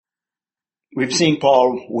We've seen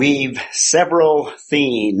Paul weave several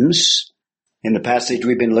themes in the passage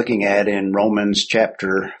we've been looking at in Romans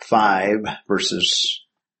chapter 5, verses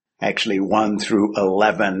 1 through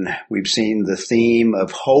 11. We've seen the theme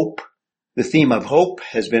of hope. The theme of hope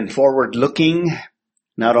has been forward-looking,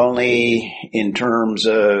 not only in terms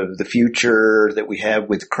of the future that we have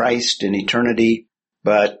with Christ in eternity,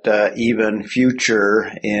 but even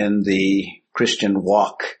future in the Christian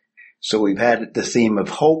walk. So we've had the theme of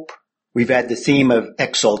hope. We've had the theme of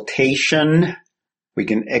exaltation. We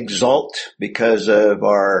can exalt because of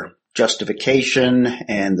our justification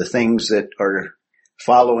and the things that are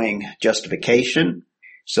following justification.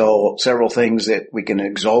 So several things that we can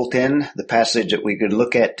exalt in. The passage that we could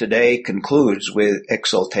look at today concludes with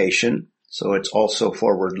exaltation. So it's also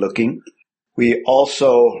forward-looking. We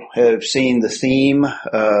also have seen the theme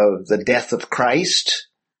of the death of Christ.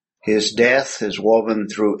 His death is woven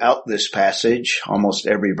throughout this passage, almost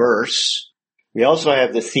every verse. We also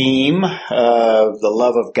have the theme of the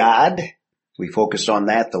love of God. We focused on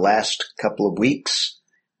that the last couple of weeks.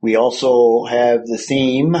 We also have the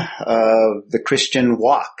theme of the Christian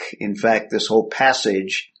walk. In fact, this whole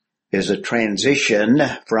passage is a transition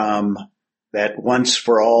from that once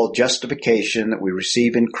for all justification that we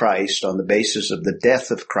receive in Christ on the basis of the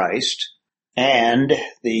death of Christ. And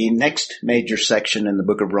the next major section in the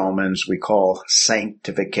book of Romans we call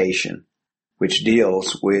sanctification, which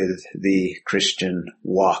deals with the Christian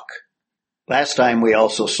walk. Last time we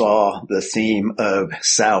also saw the theme of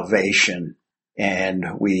salvation, and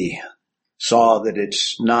we saw that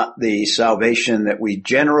it's not the salvation that we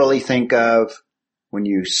generally think of when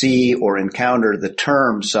you see or encounter the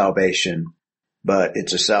term salvation, but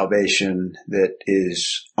it's a salvation that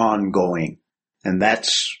is ongoing. And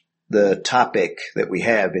that's the topic that we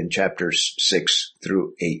have in chapters 6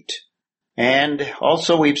 through 8. And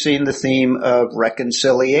also we've seen the theme of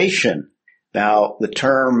reconciliation. Now, the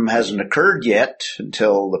term hasn't occurred yet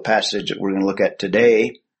until the passage that we're going to look at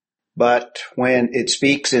today, but when it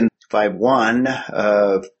speaks in 5:1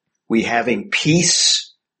 of we having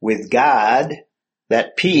peace with God,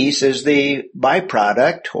 that peace is the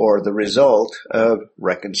byproduct or the result of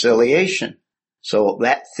reconciliation. So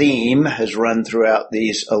that theme has run throughout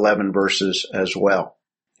these 11 verses as well.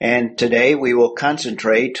 And today we will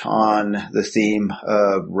concentrate on the theme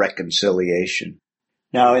of reconciliation.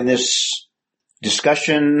 Now, in this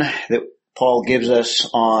discussion that Paul gives us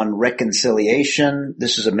on reconciliation,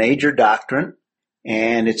 this is a major doctrine,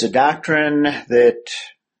 and it's a doctrine that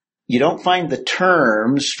you don't find the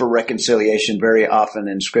terms for reconciliation very often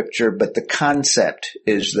in Scripture, but the concept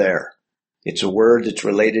is there. It's a word that's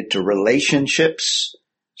related to relationships,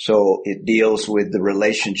 so it deals with the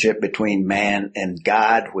relationship between man and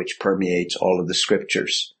God, which permeates all of the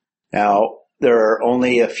Scriptures. Now, there are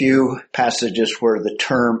only a few passages where the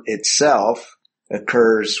term itself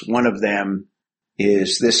occurs. One of them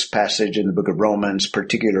is this passage in the book of Romans,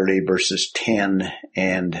 particularly verses 10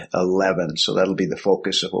 and 11. So that'll be the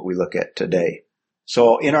focus of what we look at today.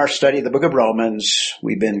 So in our study of the book of Romans,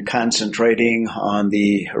 we've been concentrating on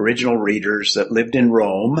the original readers that lived in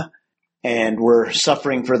Rome and were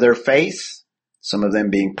suffering for their faith, some of them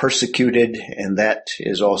being persecuted, and that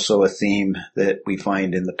is also a theme that we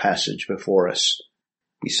find in the passage before us.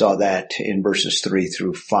 We saw that in verses 3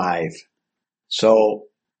 through 5. So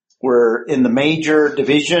we're in the major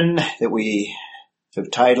division that we have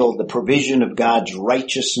titled The Provision of God's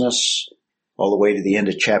Righteousness, all the way to the end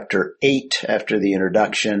of chapter 8 after the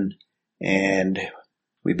introduction. And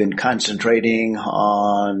we've been concentrating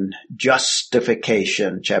on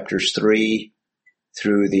justification, chapters 3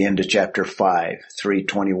 through the end of chapter 5,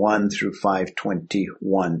 3:21 through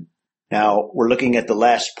 5:21. Now, we're looking at the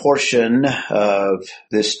last portion of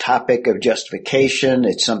this topic of justification.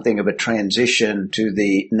 It's something of a transition to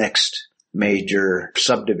the next major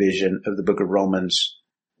subdivision of the book of Romans.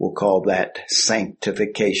 We'll call that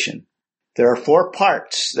sanctification. There are 4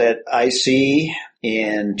 parts that I see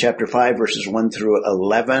in chapter 5, verses 1 through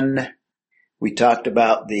 11. We talked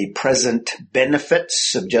about the present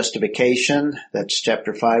benefits of justification. That's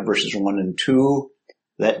chapter 5, verses 1 and 2.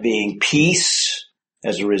 That being peace.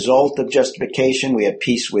 As a result of justification, we have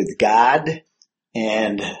peace with God,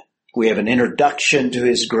 and we have an introduction to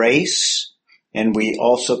His grace, and we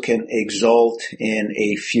also can exult in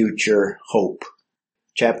a future hope.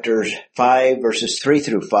 Chapter 5, verses 3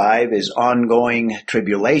 through 5 is ongoing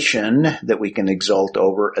tribulation that we can exult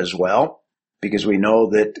over as well, because we know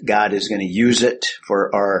that God is going to use it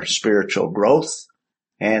for our spiritual growth.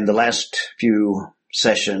 And the last few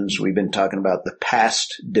sessions, we've been talking about the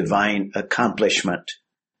past divine accomplishment,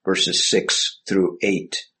 verses 6 through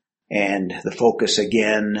 8. And the focus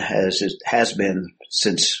again, as it has been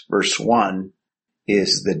since verse 1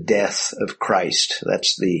 is the death of Christ.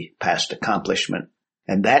 That's the past accomplishment.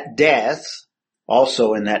 And that death,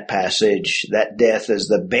 also in that passage, that death is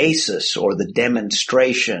the basis or the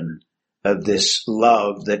demonstration of this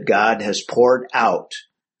love that God has poured out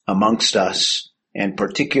amongst us, and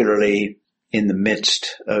particularly in the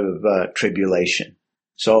midst of tribulation.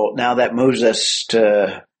 So now that moves us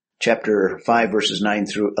to chapter 5, verses 9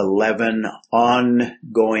 through 11,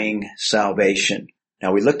 ongoing salvation.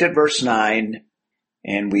 Now we looked at verse 9,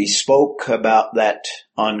 and we spoke about that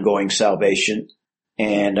ongoing salvation,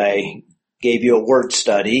 and I gave you a word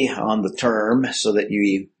study on the term so that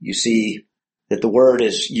you see that the word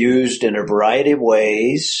is used in a variety of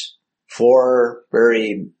ways, four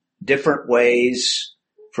very different ways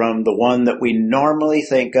from the one that we normally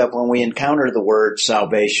think of when we encounter the word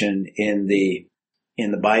salvation in the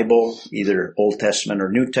Bible, either Old Testament or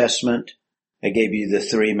New Testament. I gave you the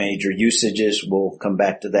three major usages. We'll come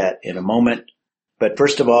back to that in a moment. But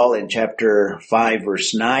first of all, in chapter 5,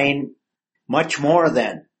 verse 9, much more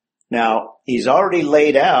than. Now, he's already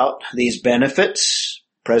laid out these benefits,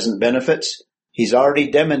 present benefits. He's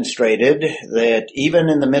already demonstrated that even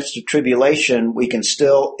in the midst of tribulation, we can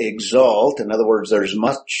still exult. In other words, there's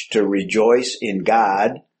much to rejoice in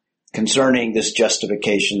God concerning this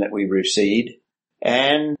justification that we received,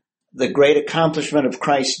 and the great accomplishment of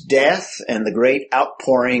Christ's death and the great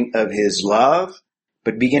outpouring of his love.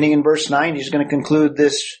 But beginning in verse 9, he's going to conclude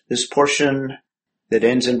this portion that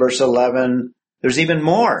ends in verse 11. There's even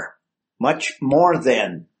more, much more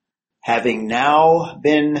than, having now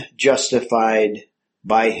been justified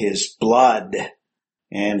by his blood.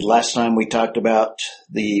 And last time we talked about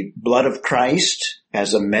the blood of Christ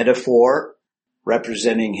as a metaphor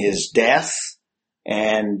representing his death,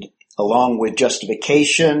 and along with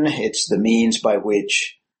justification, it's the means by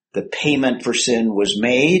which the payment for sin was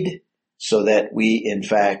made, so that we, in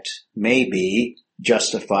fact, may be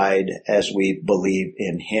justified as we believe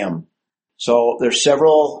in him. So there's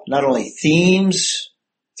several, not only themes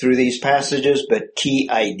through these passages, but key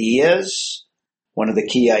ideas. One of the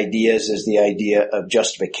key ideas is the idea of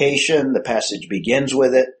justification. The passage begins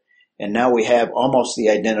with it. And now we have almost the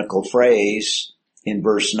identical phrase in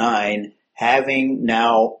verse 9, having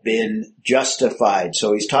now been justified.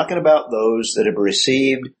 So he's talking about those that have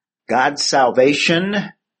received God's salvation.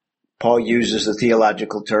 Paul uses the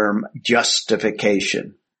theological term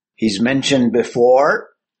justification. He's mentioned before,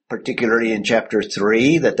 particularly in chapter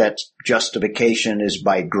 3, that justification is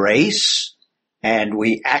by grace, and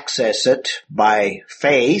we access it by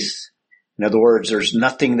faith. In other words, there's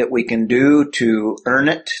nothing that we can do to earn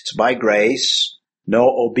it. It's by grace. No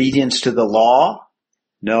obedience to the law,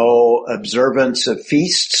 no observance of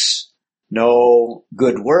feasts, no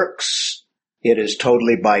good works. It is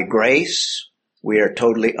totally by grace. We are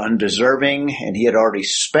totally undeserving, and he had already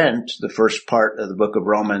spent the first part of the book of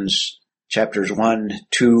Romans, chapters 1,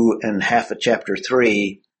 2, and half of chapter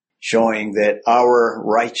 3, showing that our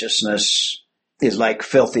righteousness is like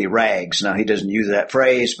filthy rags. Now, he doesn't use that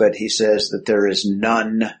phrase, but he says that there is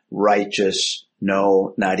none righteous,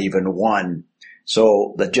 no, not even one.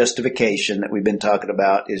 So the justification that we've been talking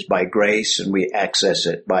about is by grace, and we access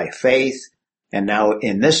it by faith. And now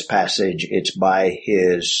in this passage, it's by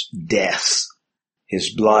his death,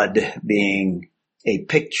 his blood being a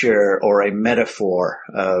picture or a metaphor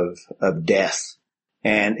of death.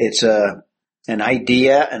 And it's an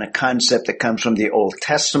idea and a concept that comes from the Old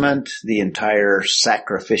Testament, the entire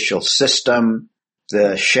sacrificial system,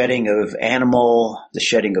 the shedding of the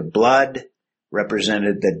shedding of blood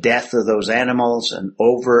represented the death of those animals, and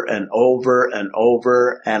over and over and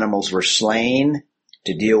over, animals were slain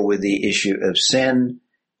to deal with the issue of sin.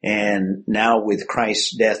 And now with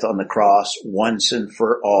Christ's death on the cross, once and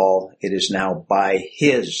for all, it is now by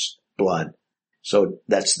his blood. So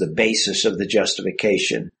that's the basis of the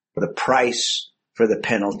justification, the price for the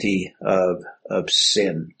penalty of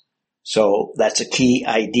sin. So that's a key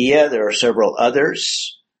idea. There are several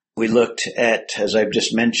others. We looked at, as I've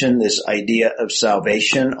just mentioned, this idea of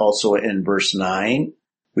salvation also in verse 9.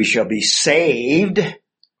 We shall be saved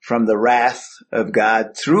from the wrath of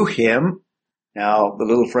God through him. Now, the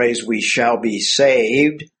little phrase, we shall be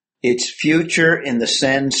saved, it's future in the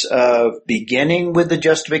sense of beginning with the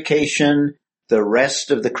justification, the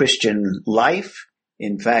rest of the Christian life.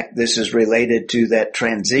 In fact, this is related to that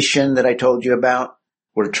transition that I told you about.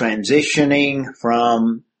 We're transitioning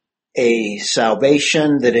from a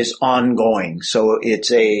salvation that is ongoing. So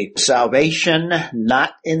it's a salvation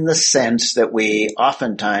not in the sense that we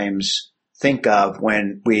oftentimes think of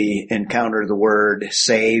when we encounter the word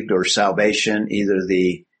saved or salvation, either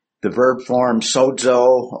the verb form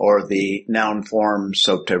sozo or the noun form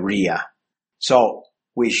soteria. So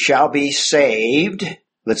we shall be saved.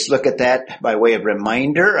 Let's look at that by way of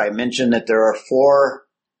reminder. I mentioned that there are four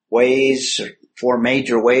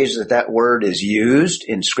major ways that word is used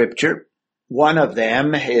in Scripture. One of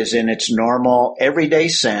them is in its normal, everyday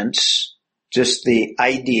sense, just the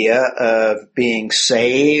idea of being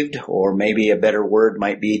saved, or maybe a better word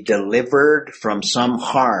might be delivered from some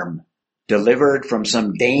harm, delivered from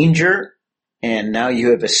some danger, and now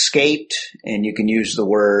you have escaped, and you can use the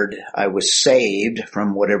word, I was saved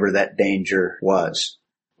from whatever that danger was.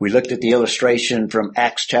 We looked at the illustration from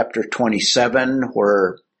Acts chapter 27,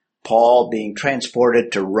 where Paul, being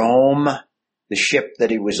transported to Rome, the ship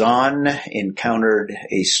that he was on encountered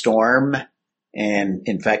a storm. And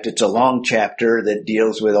in fact, it's a long chapter that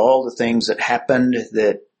deals with all the things that happened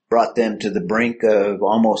that brought them to the brink of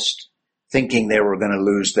almost thinking they were going to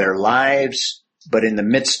lose their lives. But in the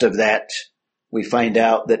midst of that, we find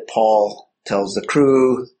out that Paul tells the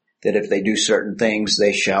crew that if they do certain things,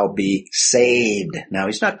 they shall be saved. Now,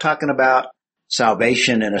 he's not talking about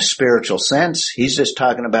salvation in a spiritual sense. He's just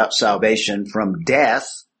talking about salvation from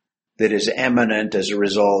death that is imminent as a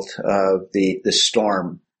result of the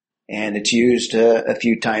storm. And it's used a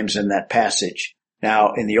few times in that passage.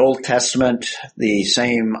 Now, in the Old Testament, the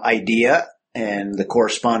same idea and the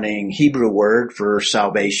corresponding Hebrew word for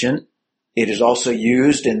salvation, it is also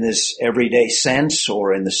used in this everyday sense,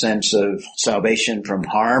 or in the sense of salvation from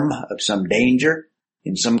harm, of some danger.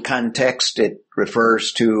 In some context, it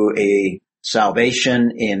refers to a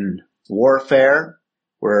salvation in warfare,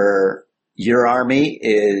 where your army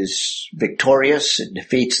is victorious, it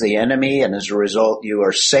defeats the enemy, and as a result you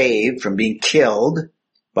are saved from being killed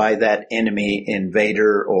by that enemy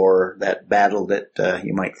invader or that battle that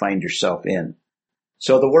you might find yourself in.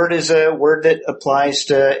 So the word is a word that applies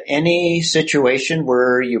to any situation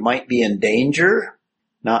where you might be in danger,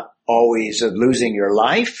 not always of losing your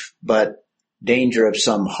life, but danger of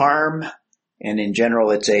some harm. And in general,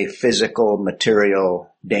 it's a physical, material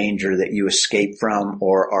danger that you escape from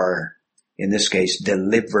or are, in this case,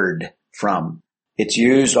 delivered from. It's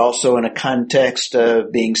used also in a context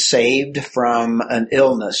of being saved from an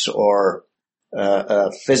illness or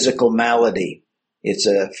a physical malady. It's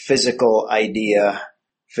a physical idea,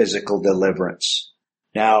 physical deliverance.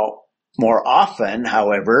 Now, more often,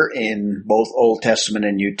 however, in both Old Testament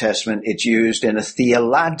and New Testament, it's used in a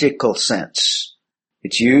theological sense.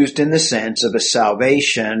 It's used in the sense of a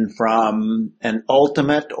salvation from an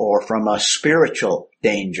ultimate or from a spiritual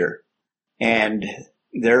danger. And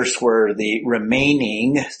there's where the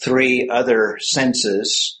remaining three other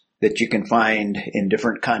senses that you can find in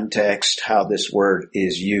different contexts how this word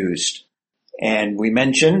is used. And we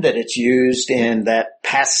mentioned that it's used in that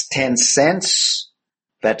past tense sense.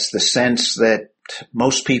 That's the sense that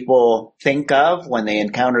most people think of when they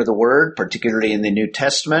encounter the word, particularly in the New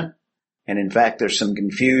Testament. And in fact, there's some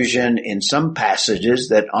confusion in some passages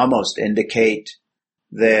that almost indicate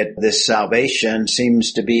that this salvation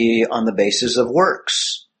seems to be on the basis of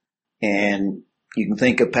works. And you can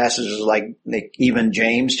think of passages like even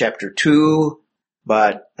James chapter 2,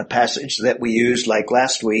 but a passage that we used like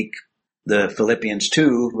last week, the Philippians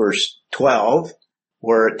 2 verse 12,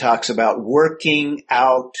 where it talks about working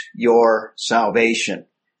out your salvation.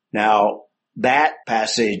 Now, that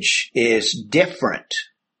passage is different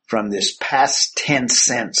from this past tense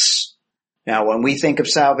sense. Now, when we think of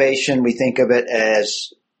salvation, we think of it as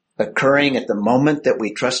occurring at the moment that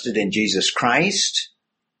we trusted in Jesus Christ.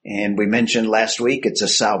 And we mentioned last week, it's a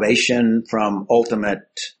salvation from ultimate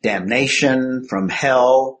damnation, from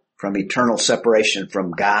hell, from eternal separation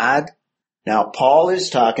from God. Now, Paul is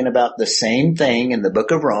talking about the same thing in the book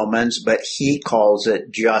of Romans, but he calls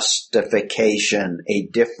it justification, a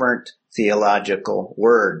different theological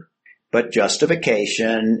word. But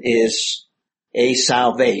justification is a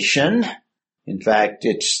salvation. In fact,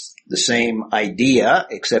 it's the same idea,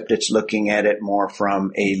 except it's looking at it more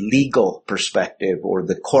from a legal perspective or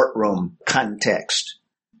the courtroom context.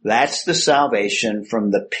 That's the salvation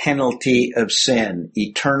from the penalty of sin,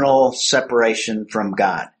 eternal separation from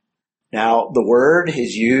God. Now, the word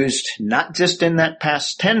is used not just in that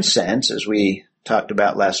past tense sense, as we talked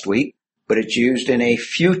about last week, but it's used in a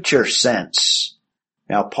future sense.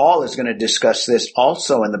 Now, Paul is going to discuss this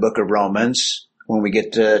also in the book of Romans when we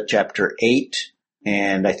get to chapter 8,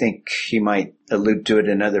 and I think he might allude to it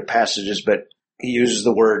in other passages, but he uses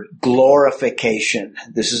the word glorification.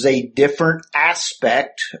 This is a different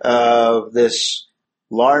aspect of this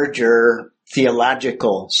larger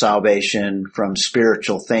theological salvation from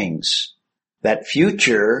spiritual things. That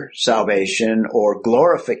future salvation or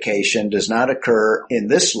glorification does not occur in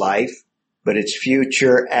this life, but it's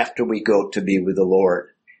future after we go to be with the Lord.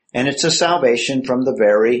 And it's a salvation from the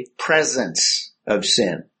very presence of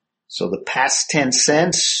sin. So the past tense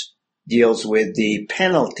sense deals with the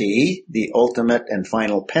penalty, the ultimate and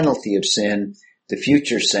final penalty of sin, the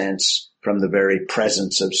future sense from the very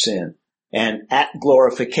presence of sin. And at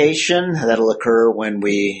glorification, that'll occur when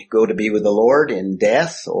we go to be with the Lord in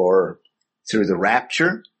death or through the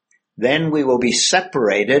rapture. Then we will be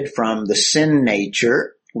separated from the sin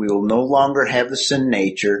nature. We will no longer have the sin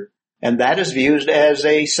nature. And that is viewed as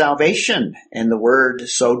a salvation. And the word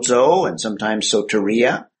sozo and sometimes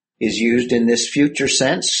soteria is used in this future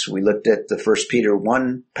sense. We looked at the 1 Peter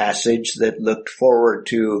 1 passage that looked forward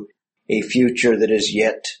to a future that is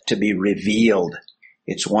yet to be revealed.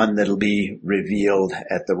 It's one that'll be revealed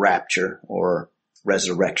at the rapture or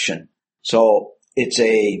resurrection. So it's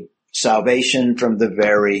a salvation from the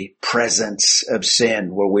very presence of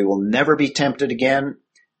sin, where we will never be tempted again,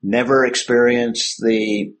 never experience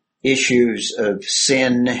the issues of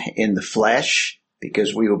sin in the flesh,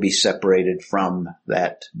 because we will be separated from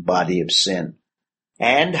that body of sin.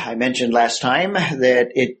 And I mentioned last time that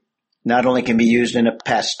it not only can be used in a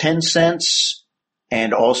past tense sense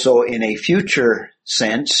and also in a future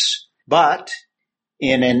sense, but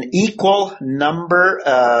in an equal number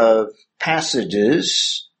of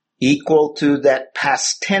passages equal to that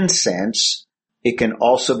past tense sense, it can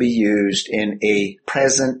also be used in a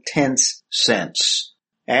present tense sense.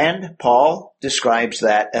 And Paul describes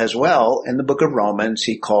that as well in the book of Romans.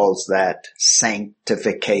 He calls that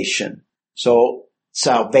sanctification. So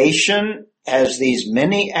salvation has these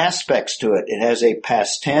many aspects to it. It has a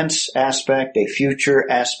past tense aspect, a future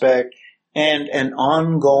aspect, and an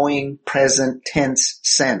ongoing present tense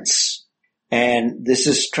sense. And this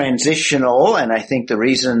is transitional, and I think the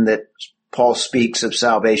reason that Paul speaks of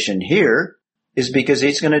salvation here is because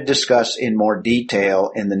he's going to discuss in more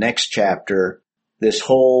detail in the next chapter this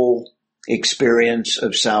whole experience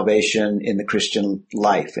of salvation in the Christian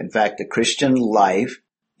life. In fact, the Christian life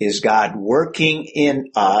is God working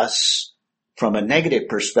in us from a negative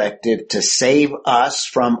perspective to save us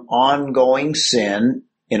from ongoing sin,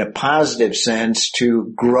 in a positive sense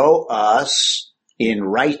to grow us in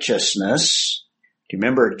righteousness. Do you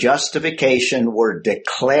remember justification? We're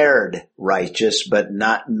declared righteous, but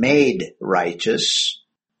not made righteous.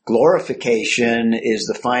 Glorification is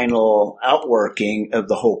the final outworking of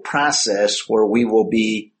the whole process, where we will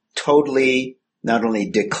be totally not only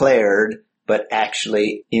declared, but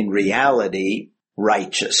actually in reality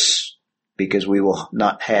righteous, because we will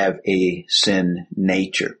not have a sin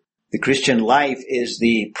nature. The Christian life is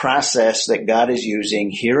the process that God is using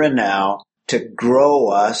here and now to grow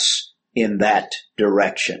us in that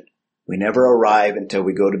direction. We never arrive until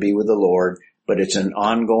we go to be with the Lord, but it's an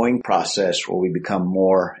ongoing process where we become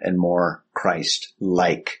more and more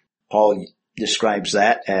Christ-like. Paul describes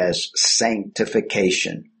that as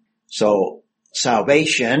sanctification. So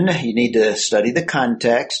salvation, you need to study the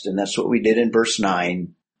context, and that's what we did in verse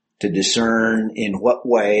 9, to discern in what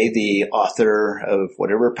way the author of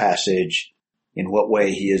whatever passage, in what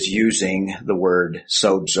way he is using the word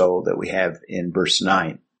sozo that we have in verse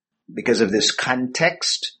 9. Because of this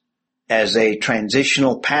context, as a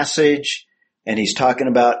transitional passage, and he's talking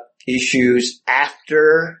about issues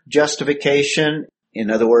after justification,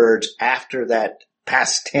 in other words, after that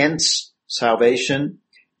past tense salvation,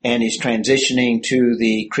 and he's transitioning to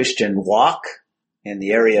the Christian walk in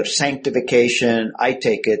the area of sanctification. I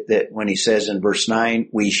take it that when he says in verse 9,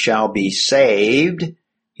 we shall be saved,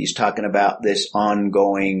 he's talking about this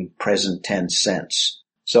ongoing present tense sense.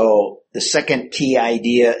 So the second key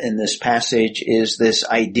idea in this passage is this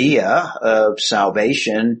idea of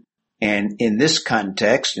salvation. And in this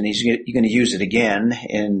context, and you're going to use it again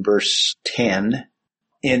in verse 10,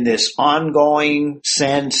 in this ongoing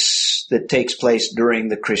sense that takes place during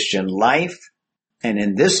the Christian life. And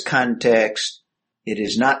in this context, it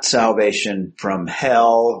is not salvation from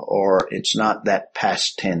hell, or it's not that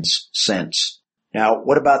past tense sense. Now,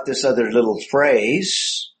 what about this other little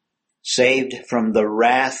phrase, saved from the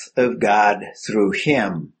wrath of God through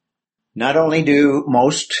him? Not only do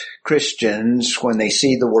most Christians, when they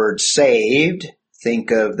see the word saved,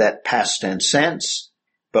 think of that past tense sense,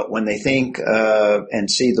 but when they think of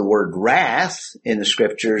and see the word wrath in the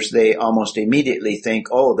scriptures, they almost immediately think,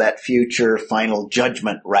 oh, that future final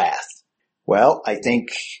judgment wrath. Well, I think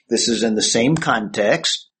this is in the same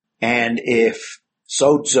context, and if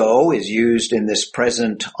sozo is used in this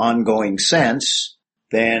present ongoing sense,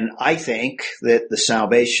 then I think that the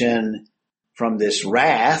salvation from this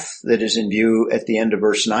wrath that is in view at the end of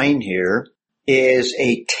verse 9 here is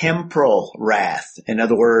a temporal wrath. In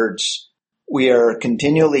other words, we are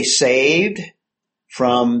continually saved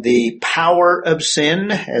from the power of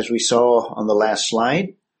sin, as we saw on the last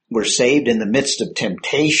slide. We're saved in the midst of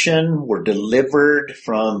temptation. We're delivered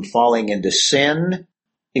from falling into sin.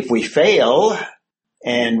 If we fail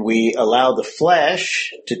and we allow the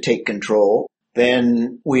flesh to take control,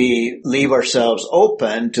 then we leave ourselves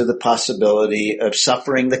open to the possibility of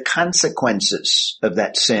suffering the consequences of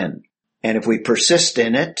that sin. And if we persist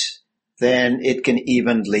in it, then it can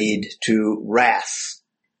even lead to wrath,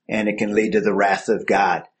 and it can lead to the wrath of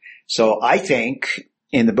God. So I think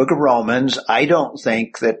in the book of Romans, I don't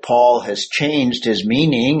think that Paul has changed his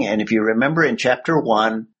meaning. And if you remember in chapter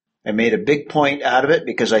 1, I made a big point out of it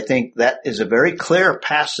because I think that is a very clear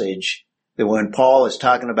passage that when Paul is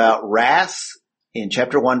talking about wrath in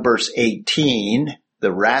chapter 1, verse 18,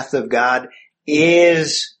 the wrath of God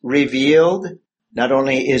is revealed. Not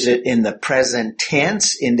only is it in the present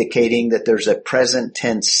tense, indicating that there's a present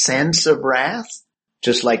tense sense of wrath,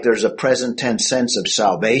 just like there's a present tense sense of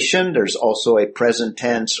salvation, there's also a present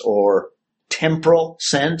tense or temporal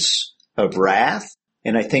sense of wrath.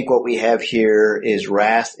 And I think what we have here is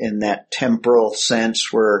wrath in that temporal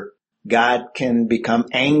sense where God can become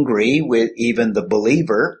angry with even the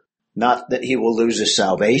believer. Not that he will lose his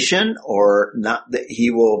salvation or not that he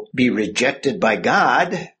will be rejected by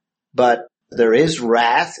God, but there is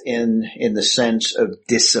wrath in the sense of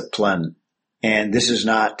discipline. And this is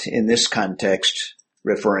not, in this context,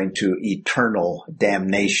 referring to eternal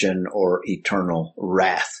damnation or eternal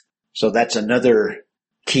wrath. So that's another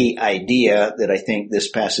key idea that I think this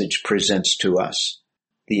passage presents to us.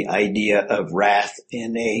 The idea of wrath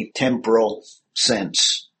in a temporal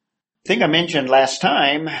sense. I think I mentioned last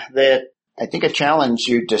time that I think I challenged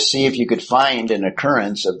you to see if you could find an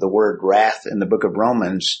occurrence of the word wrath in the book of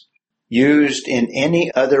Romans used in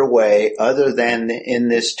any other way other than in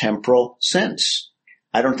this temporal sense.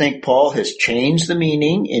 I don't think Paul has changed the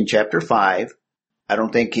meaning in chapter 5. I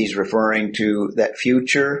don't think he's referring to that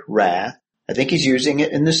future wrath. I think he's using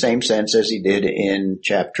it in the same sense as he did in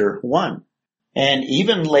chapter 1. And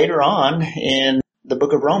even later on in the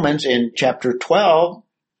book of Romans, in chapter 12,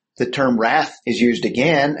 the term wrath is used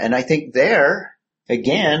again, and I think there,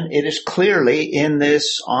 again, it is clearly in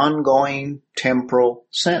this ongoing temporal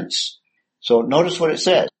sense. So notice what it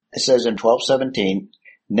says. It says in 12:17,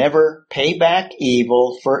 never pay back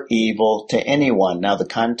evil for evil to anyone. Now the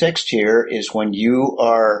context here is when you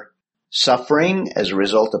are suffering as a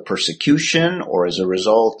result of persecution or as a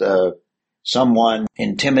result of someone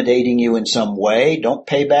intimidating you in some way, don't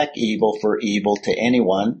pay back evil for evil to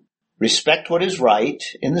anyone. Respect what is right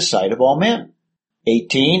in the sight of all men.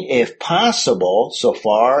 18, if possible, so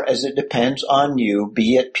far as it depends on you,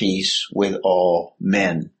 be at peace with all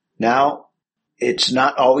men. Now, it's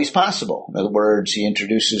not always possible. In other words, he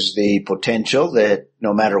introduces the potential that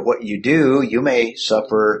no matter what you do, you may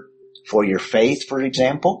suffer for your faith, for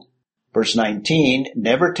example. Verse 19,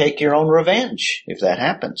 never take your own revenge if that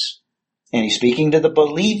happens. And he's speaking to the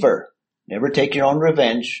believer. Never take your own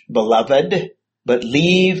revenge, beloved, but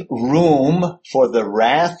leave room for the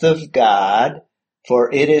wrath of God,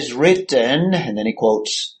 for it is written, and then he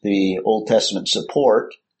quotes the Old Testament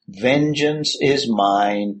support, vengeance is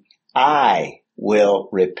mine, I will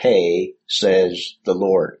repay, says the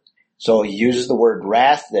Lord. So he uses the word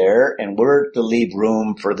wrath there, and we're to leave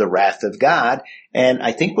room for the wrath of God. And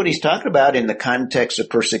I think what he's talking about in the context of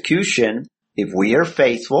persecution, if we are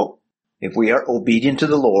faithful, if we are obedient to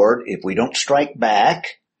the Lord, if we don't strike back,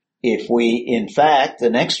 if we, in fact,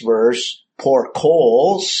 the next verse, pour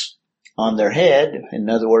coals on their head, in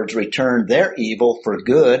other words, return their evil for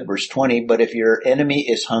good, verse 20, but if your enemy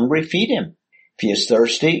is hungry, feed him. If he is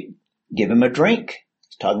thirsty, give him a drink.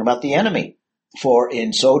 He's talking about the enemy. For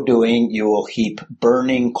in so doing, you will heap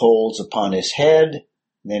burning coals upon his head.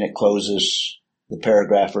 Then it closes the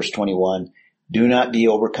paragraph, verse 21. Do not be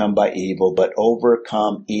overcome by evil, but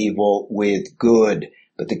overcome evil with good.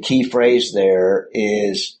 But the key phrase there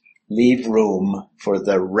is leave room for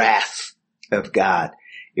the wrath of God.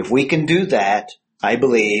 If we can do that, I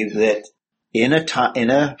believe that in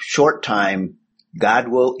a short time, God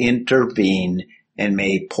will intervene and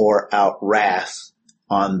may pour out wrath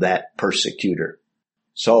on that persecutor.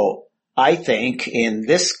 So I think in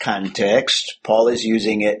this context, Paul is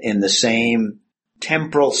using it in the same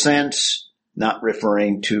temporal sense, not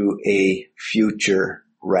referring to a future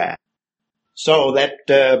wrath. So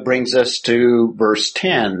that brings us to verse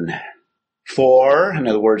 10. For, in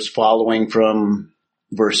other words, following from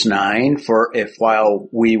verse 9, for if while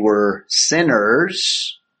we were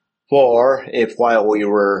sinners, for if while we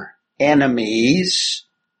were enemies,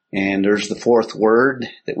 and there's the fourth word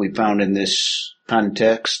that we found in this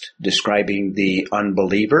context describing the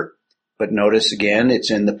unbeliever. But notice again,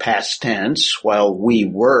 it's in the past tense. While we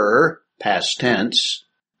were, past tense,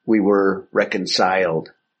 we were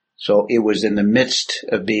reconciled. So it was in the midst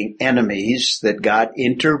of being enemies that God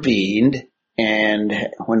intervened. And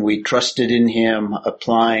when we trusted in him,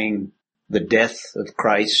 applying the death of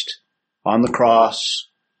Christ on the cross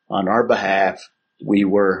on our behalf, we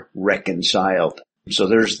were reconciled. So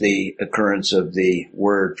there's the occurrence of the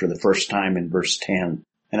word for the first time in verse 10.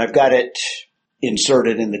 And I've got it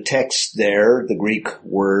inserted in the text there, the Greek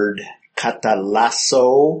word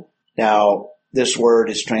katalasso. Now, this word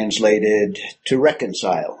is translated to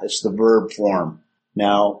reconcile. It's the verb form.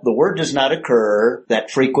 Now, the word does not occur that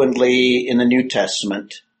frequently in the New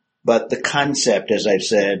Testament, but the concept, as I've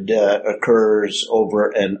said, occurs over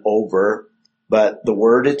and over. But the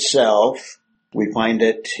word itself, we find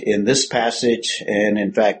it in this passage, and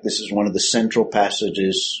in fact, this is one of the central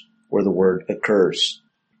passages where the word occurs.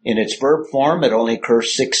 In its verb form, it only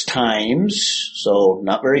occurs 6 times, so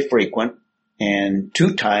not very frequent, and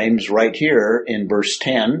 2 times right here in verse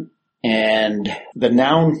 10. And the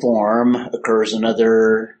noun form occurs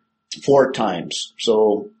another 4 times.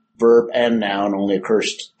 So verb and noun only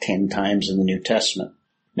occurs 10 times in the New Testament.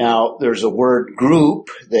 Now, there's a word group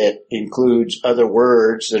that includes other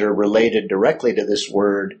words that are related directly to this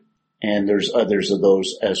word, and there's others of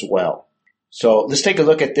those as well. So let's take a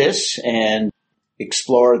look at this and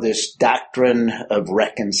explore this doctrine of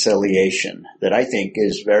reconciliation that I think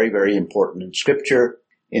is very, very important in Scripture,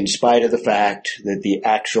 in spite of the fact that the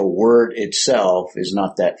actual word itself is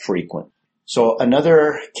not that frequent. So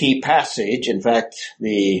another key passage, in fact,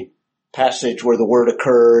 the passage where the word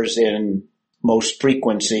occurs in most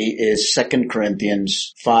frequency is 2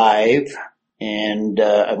 Corinthians 5, and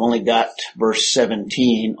I've only got verse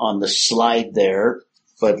 17 on the slide there.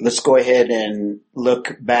 But let's go ahead and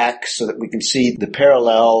look back so that we can see the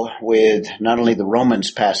parallel with not only the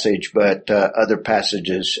Romans passage, but other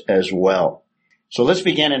passages as well. So let's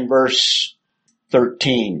begin in verse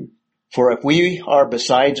 13. For if we are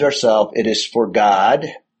besides ourselves, it is for God.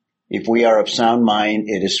 If we are of sound mind,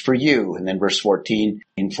 it is for you. And then verse 14,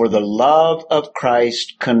 and for the love of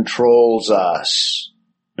Christ controls us.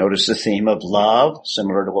 Notice the theme of love,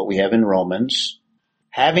 similar to what we have in Romans.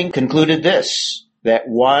 Having concluded this, that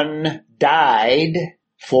one died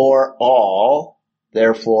for all,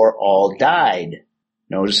 therefore all died.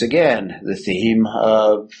 Notice again the theme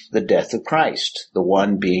of the death of Christ, the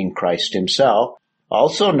one being Christ himself.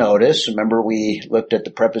 Also notice, remember we looked at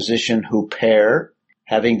the preposition huper,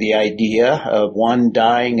 having the idea of one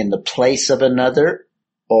dying in the place of another,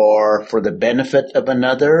 or for the benefit of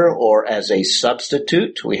another, or as a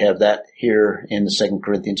substitute. We have that here in the 2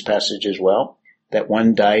 Corinthians passage as well, that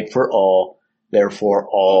one died for all, therefore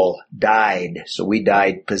all died. So we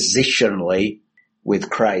died positionally with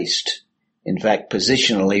Christ. In fact,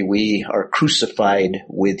 positionally, we are crucified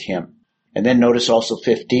with him. And then notice also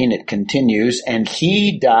 15, it continues, and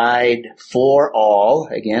he died for all,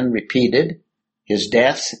 again repeated, his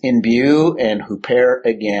death in view, and huper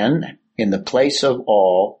again, in the place of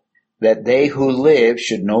all, that they who live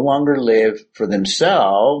should no longer live for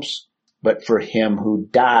themselves, but for him who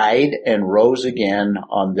died and rose again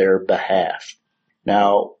on their behalf.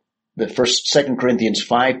 Now, the 2 Corinthians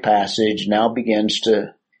 5 passage now begins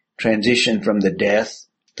to transition from the death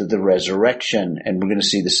to the resurrection, and we're going to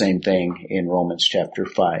see the same thing in Romans chapter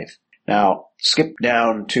 5. Now, skip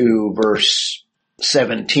down to verse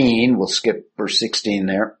 17. We'll skip verse 16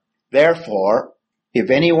 there. Therefore,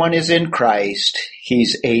 if anyone is in Christ,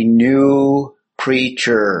 he's a new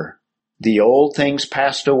creature. The old things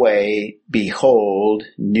passed away. Behold,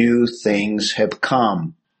 new things have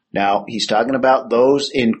come. Now, he's talking about those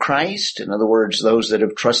in Christ. In other words, those that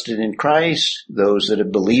have trusted in Christ, those that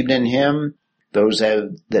have believed in him, those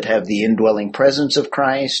that have the indwelling presence of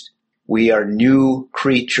Christ. We are new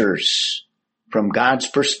creatures. From God's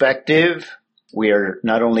perspective, we are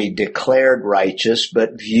not only declared righteous,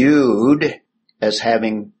 but viewed as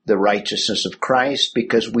having the righteousness of Christ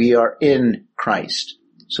because we are in Christ.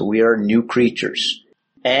 So we are new creatures.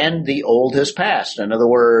 And the old has passed. In other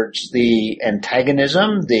words, the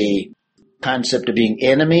antagonism, the concept of being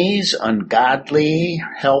enemies, ungodly,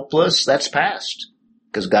 helpless, that's past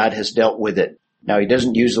because God has dealt with it. Now, he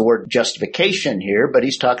doesn't use the word justification here, but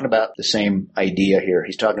he's talking about the same idea here.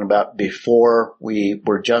 He's talking about before we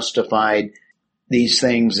were justified, these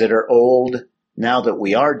things that are old, now that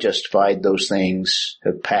we are justified, those things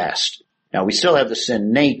have passed. Now, we still have the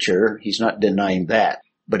sin nature. He's not denying that.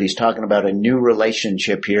 But he's talking about a new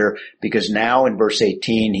relationship here because now in verse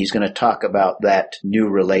 18, he's going to talk about that new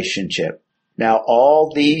relationship. Now,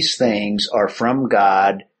 all these things are from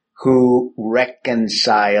God who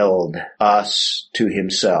reconciled us to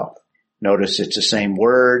himself. Notice it's the same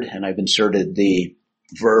word, and I've inserted the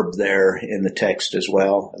verb there in the text as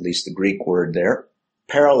well, at least the Greek word there.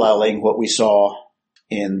 paralleling what we saw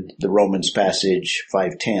in the Romans passage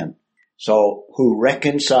 5:10. So, who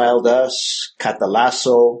reconciled us,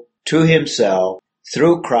 katalasso, to himself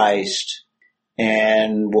through Christ,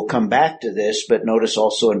 and we'll come back to this, but notice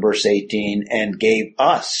also in verse 18, and gave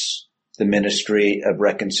us the ministry of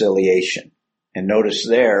reconciliation. And notice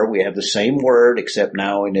there we have the same word except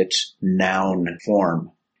now in its noun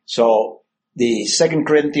form. So the 2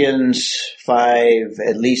 Corinthians 5,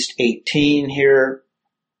 at least 18 here,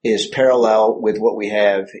 is parallel with what we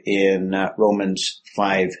have in Romans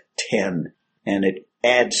 5:10. And it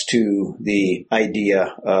adds to the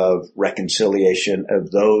idea of reconciliation of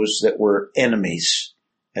those that were enemies,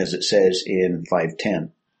 as it says in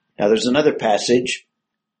 5:10. Now there's another passage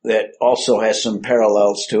that also has some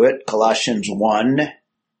parallels to it, Colossians 1,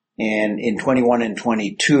 and in 21 and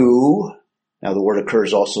 22, now the word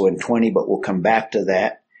occurs also in 20, but we'll come back to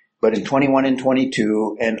that. But in 21 and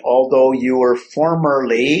 22, and although you were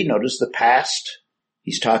formerly, notice the past,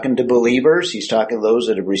 he's talking to believers, he's talking to those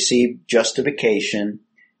that have received justification,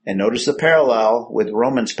 and notice the parallel with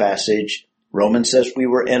Romans passage. Romans says we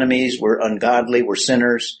were enemies, we're ungodly, we're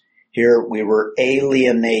sinners. Here we were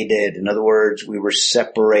alienated. In other words, we were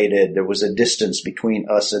separated. There was a distance between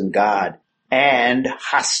us and God. And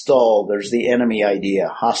hostile, there's the enemy idea,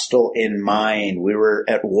 hostile in mind. We were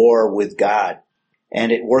at war with God.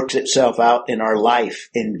 And it works itself out in our life,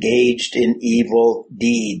 engaged in evil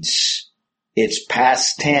deeds. It's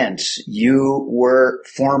past tense. You were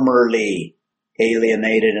formerly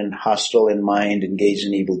alienated and hostile in mind, engaged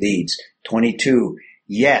in evil deeds. 22,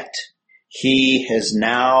 yet he has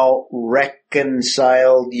now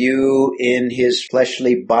reconciled you in his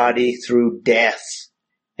fleshly body through death.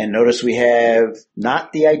 And notice we have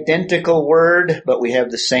not the identical word, but we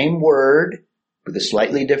have the same word with a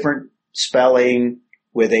slightly different spelling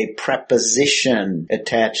with a preposition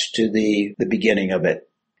attached to the beginning of it.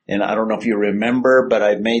 And I don't know if you remember, but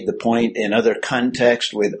I've made the point in other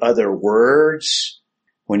contexts with other words.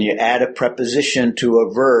 When you add a preposition to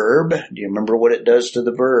a verb, do you remember what it does to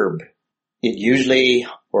the verb? It usually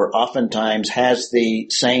or oftentimes has the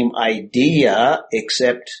same idea,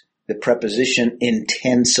 except the preposition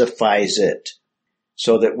intensifies it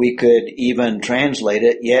so that we could even translate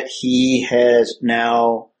it, yet he has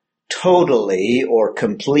now totally or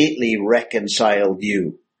completely reconciled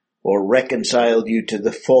you, or reconciled you to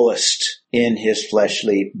the fullest in his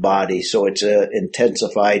fleshly body. So it's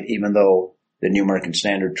intensified, even though the New American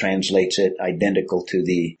Standard translates it identical to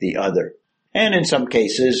the other. And in some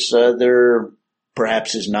cases, there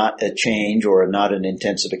perhaps is not a change or not an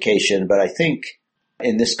intensification, but I think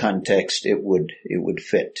in this context it would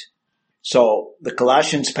fit. So the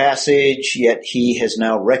Colossians passage, yet he has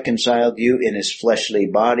now reconciled you in his fleshly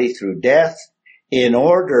body through death, in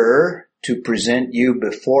order to present you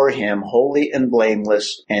before him holy and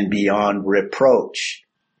blameless and beyond reproach.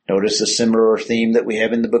 Notice the similar theme that we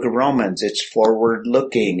have in the book of Romans. It's forward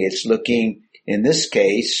looking. It's looking, in this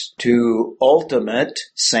case, to ultimate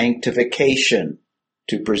sanctification,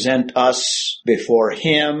 to present us before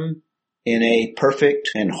him in a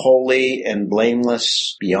perfect and holy and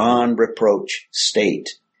blameless, beyond reproach state.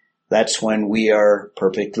 That's when we are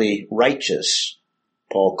perfectly righteous.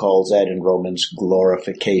 Paul calls that in Romans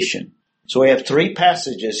glorification. So we have three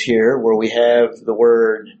passages here where we have the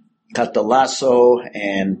word katalasso,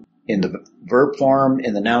 and in the verb form,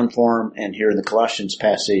 in the noun form, and here in the Colossians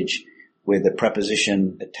passage with the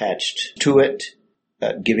preposition attached to it,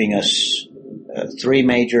 giving us three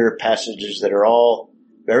major passages that are all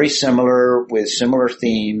very similar, with similar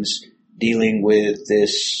themes, dealing with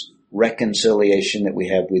this reconciliation that we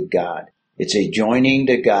have with God. It's a joining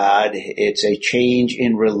to God. It's a change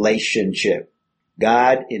in relationship.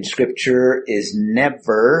 God in Scripture is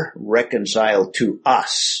never reconciled to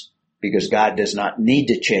us because God does not need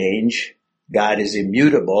to change. God is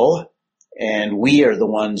immutable, and we are the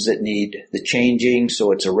ones that need the changing,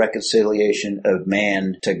 so it's a reconciliation of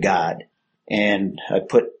man to God. And I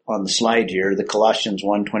put on the slide here the Colossians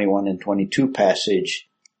 1, 21 and 22 passage,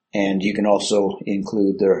 and you can also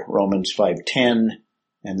include the Romans 5:10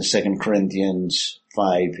 and the 2 Corinthians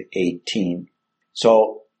 5:18.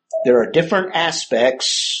 So there are different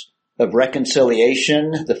aspects of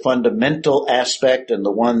reconciliation. The fundamental aspect, and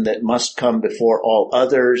the one that must come before all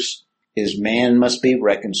others, is man must be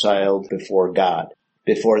reconciled before God.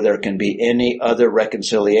 Before there can be any other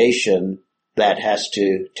reconciliation, that has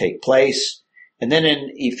to take place. And then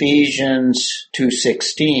in Ephesians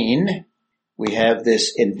 2:16, we have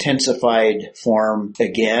this intensified form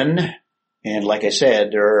again. And like I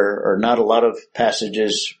said, there are not a lot of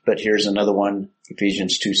passages, but here's another one,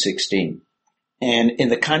 Ephesians 2:16. And in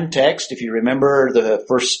the context, if you remember, the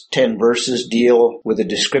first 10 verses deal with a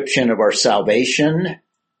description of our salvation.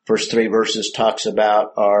 First 3 verses talks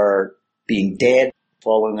about our being dead,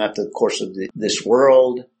 following up the course of this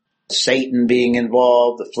world, Satan being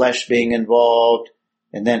involved, the flesh being involved.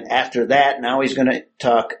 And then after that, now he's going to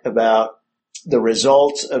talk about the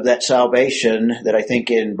results of that salvation that I think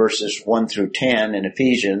in verses 1 through 10 in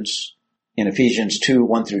Ephesians 2,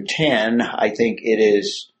 1 through 10, I think it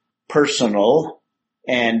is personal.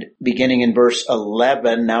 And beginning in verse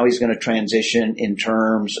 11, now he's going to transition in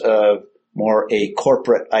terms of more a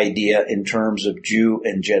corporate idea in terms of Jew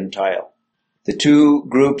and Gentile. The two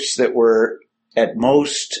groups that were at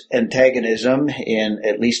most antagonism in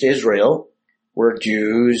at least Israel were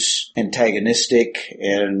Jews antagonistic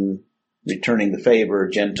and returning the favor,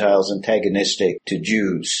 Gentiles antagonistic to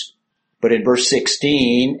Jews. But in verse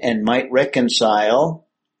 16, and might reconcile,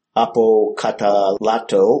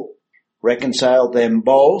 apokatalato, reconcile them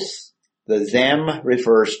both. The them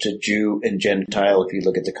refers to Jew and Gentile if you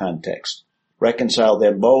look at the context. Reconcile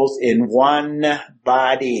them both in one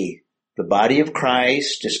body. The body of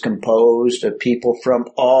Christ is composed of people from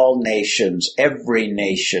all nations, every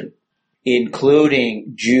nation,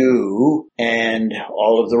 including Jew and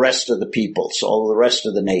all of the rest of the peoples, all of the rest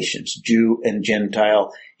of the nations, Jew and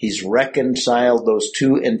Gentile. He's reconciled those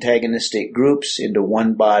two antagonistic groups into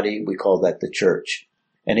one body. We call that the church.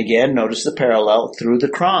 And again, notice the parallel through the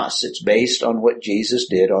cross. It's based on what Jesus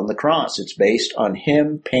did on the cross. It's based on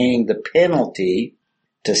him paying the penalty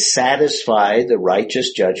to satisfy the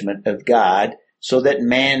righteous judgment of God so that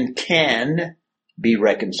man can be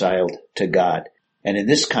reconciled to God. And in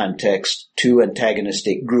this context, two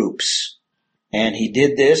antagonistic groups. And he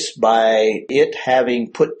did this by it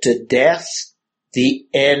having put to death the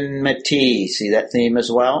enmity. See that theme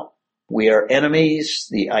as well? We are enemies,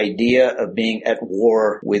 the idea of being at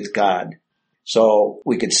war with God. So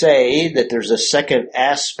we could say that there's a second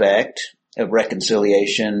aspect of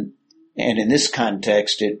reconciliation, and in this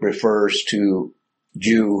context it refers to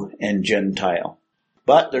Jew and Gentile.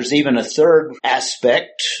 But there's even a third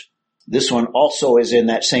aspect. This one also is in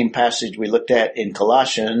that same passage we looked at in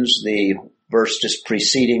Colossians, the verse just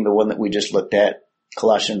preceding the one that we just looked at,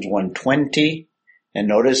 Colossians 1:20. And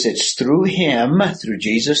notice it's through him, through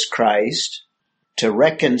Jesus Christ, to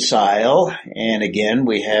reconcile, and again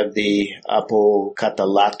we have the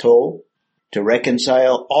apokatalato, to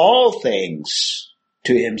reconcile all things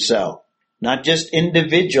to himself. Not just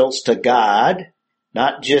individuals to God,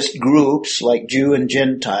 not just groups like Jew and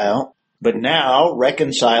Gentile, but now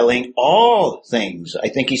reconciling all things. I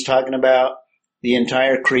think he's talking about the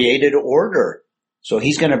entire created order. So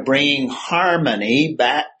he's going to bring harmony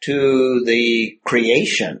back to the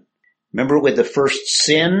creation. Remember with the first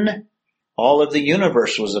sin, all of the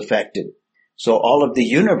universe was affected. So all of the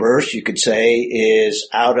universe, you could say, is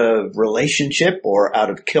out of relationship or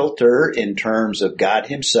out of kilter in terms of God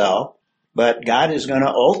himself. But God is going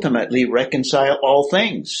to ultimately reconcile all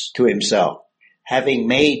things to himself, having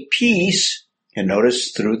made peace, and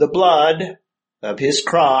notice through the blood of his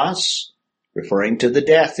cross, referring to the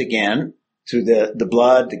death again, through the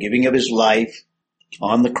blood, the giving of his life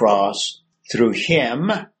on the cross, through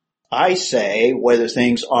him, I say, whether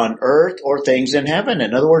things on earth or things in heaven.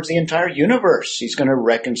 In other words, the entire universe. He's going to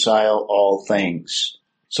reconcile all things.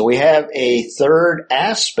 So we have a third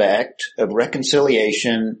aspect of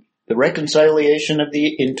reconciliation. The reconciliation of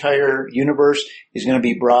the entire universe is going to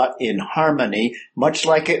be brought in harmony, much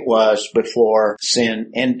like it was before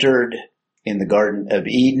sin entered in the Garden of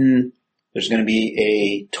Eden. There's going to be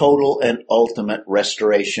a total and ultimate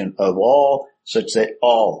restoration of all, such that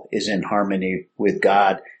all is in harmony with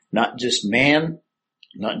God, not just man,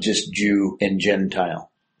 not just Jew and Gentile.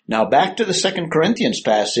 Now back to the 2 Corinthians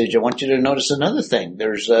passage, I want you to notice another thing.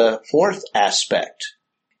 There's a fourth aspect.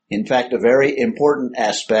 In fact, a very important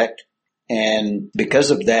aspect, and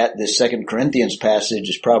because of that, this 2 Corinthians passage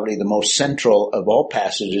is probably the most central of all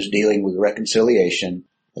passages dealing with reconciliation.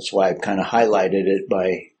 That's why I've kind of highlighted it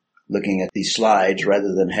by looking at these slides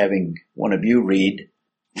rather than having one of you read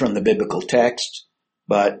from the biblical text.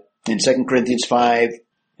 But in 2 Corinthians 5,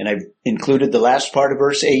 and I've included the last part of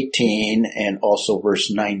verse 18 and also verse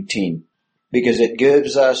 19, because it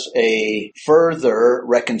gives us a further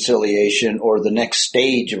reconciliation, or the next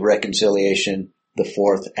stage of reconciliation, the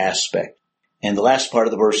fourth aspect. And the last part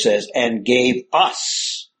of the verse says, and gave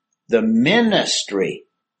us the ministry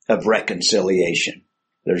of reconciliation.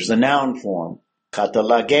 There's the noun form,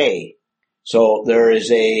 katalage. So there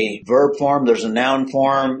is a verb form, there's a noun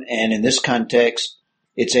form, and in this context,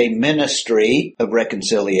 it's a ministry of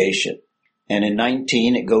reconciliation. And in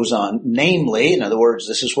 19, it goes on, namely, in other words,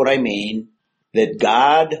 this is what I mean, that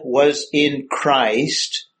God was in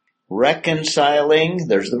Christ reconciling,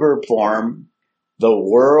 there's the verb form, the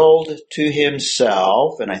world to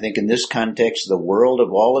himself. And I think in this context, the world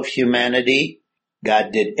of all of humanity.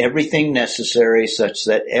 God did everything necessary such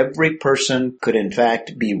that every person could in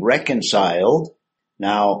fact be reconciled.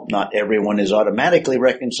 Now, not everyone is automatically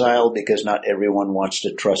reconciled because not everyone wants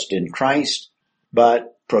to trust in Christ,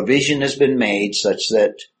 but provision has been made such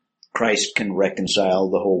that Christ can reconcile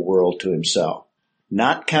the whole world to himself,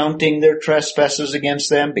 not counting their trespasses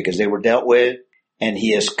against them because they were dealt with. And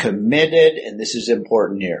he is committed, and this is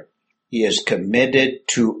important here, he is committed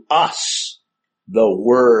to us the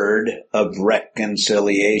word of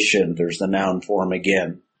reconciliation. There's the noun form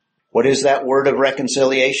again. What is that word of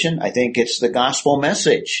reconciliation? I think it's the gospel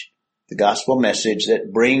message. The gospel message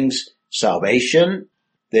that brings salvation,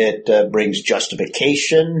 that brings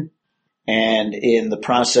justification. And in the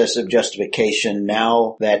process of justification,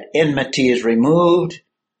 now that enmity is removed,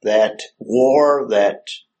 that war, that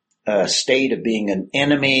state of being an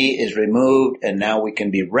enemy is removed, and now we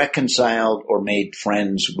can be reconciled or made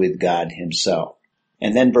friends with God himself.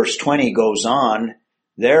 And then verse 20 goes on,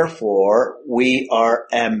 therefore we are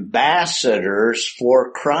ambassadors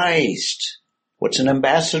for Christ. What's an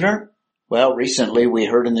ambassador? Well, recently we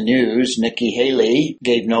heard in the news, Nikki Haley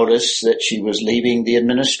gave notice that she was leaving the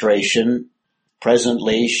administration.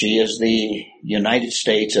 Presently, she is the United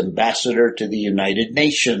States ambassador to the United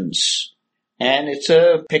Nations. And it's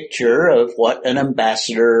a picture of what an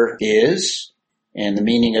ambassador is. And the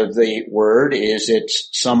meaning of the word is it's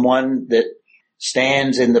someone that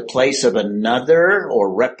stands in the place of another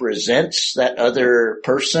or represents that other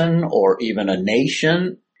person or even a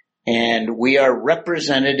nation. And we are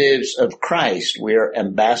representatives of Christ. We are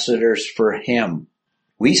ambassadors for him.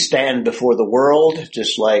 We stand before the world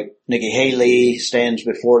just like Nikki Haley stands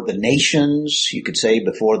before the nations, you could say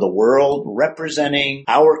before the world, representing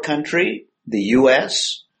our country, the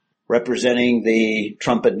U.S., representing the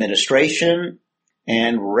Trump administration,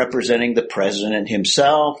 and representing the president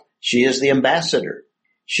himself. She is the ambassador.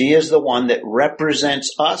 She is the one that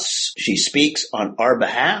represents us. She speaks on our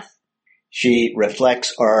behalf. She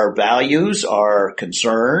reflects our values, our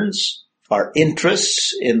concerns, our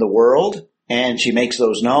interests in the world, and she makes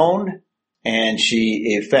those known, and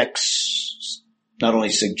she effects not only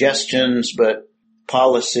suggestions, but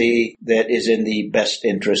policy that is in the best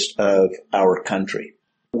interest of our country.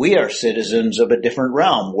 We are citizens of a different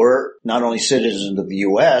realm. We're not only citizens of the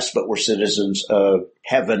U.S., but we're citizens of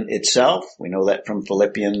heaven itself. We know that from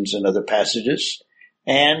Philippians and other passages.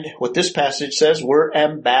 And what this passage says, we're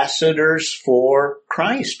ambassadors for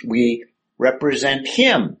Christ. We represent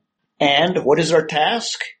him. And what is our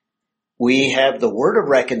task? We have the word of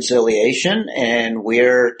reconciliation, and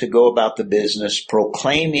we're to go about the business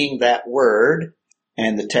proclaiming that word.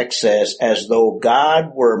 And the text says, as though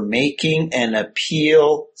God were making an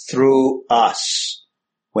appeal through us.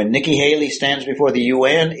 When Nikki Haley stands before the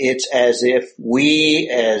UN, it's as if we,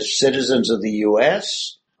 as citizens of the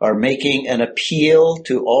U.S., are making an appeal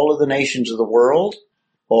to all of the nations of the world,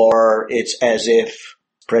 or it's as if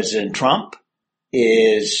President Trump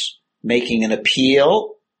is making an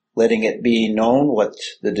appeal, letting it be known what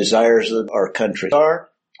the desires of our country are.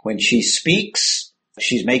 When she speaks,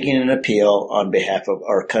 she's making an appeal on behalf of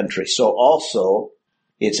our country. So also,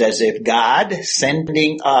 it's as if God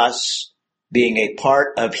sending us, being a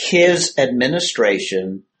part of his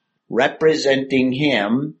administration, representing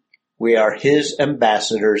him, we are his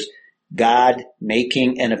ambassadors, God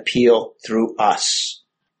making an appeal through us.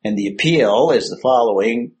 And the appeal is the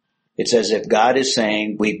following. It's as if God is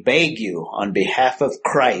saying, we beg you on behalf of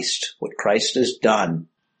Christ, what Christ has done,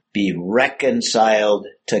 be reconciled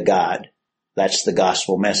to God. That's the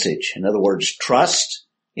gospel message. In other words, trust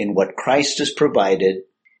in what Christ has provided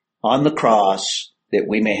on the cross that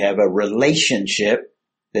we may have a relationship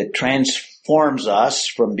that transforms us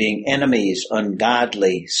from being enemies,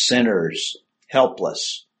 ungodly, sinners,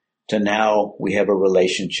 helpless, to now we have a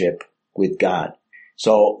relationship with God.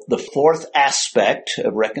 So the fourth aspect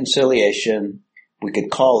of reconciliation, we could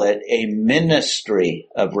call it a ministry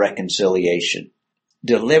of reconciliation,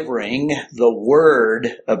 delivering the word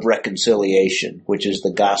of reconciliation, which is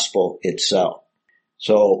the gospel itself.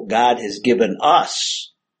 So God has given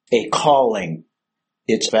us a calling.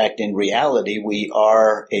 It's in fact, in reality, we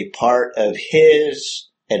are a part of his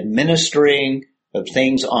administering of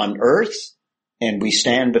things on earth, and we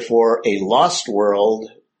stand before a lost world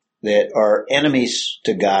that are enemies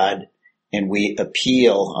to God, and we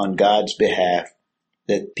appeal on God's behalf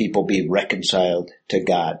that people be reconciled to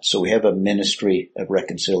God. So we have a ministry of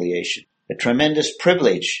reconciliation, a tremendous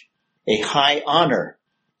privilege, a high honor.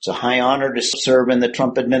 It's a high honor to serve in the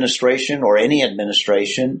Trump administration or any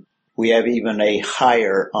administration. We have even a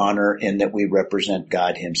higher honor in that we represent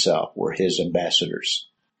God himself. We're his ambassadors.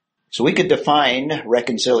 So we could define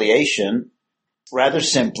reconciliation rather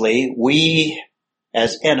simply. We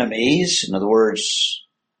as enemies, in other words,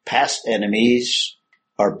 past enemies,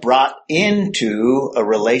 are brought into a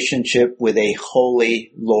relationship with a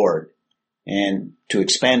holy Lord. And to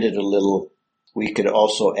expand it a little, we could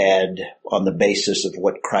also add on the basis of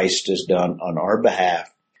what Christ has done on our behalf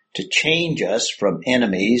to change us from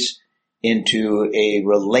enemies into a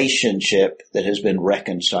relationship that has been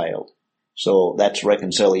reconciled. So that's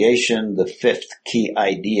reconciliation, the fifth key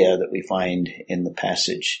idea that we find in the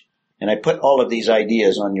passage. And I put all of these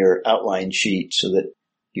ideas on your outline sheet so that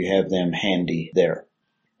you have them handy there.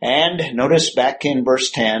 And notice back in verse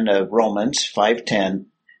 10 of Romans 5:10,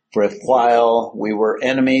 for if while we were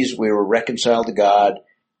enemies, we were reconciled to God.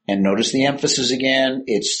 And notice the emphasis again.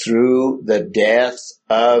 It's through the death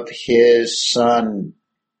of his Son.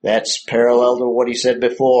 That's parallel to what he said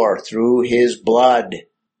before, through his blood.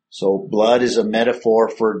 So blood is a metaphor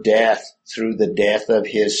for death, through the death of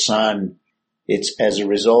his Son. It's as a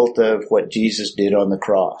result of what Jesus did on the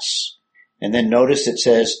cross. And then notice it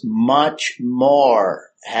says, much more,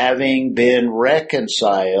 having been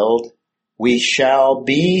reconciled, we shall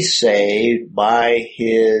be saved by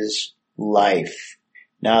his life.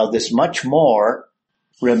 Now, this much more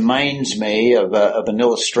reminds me of an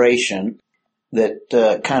illustration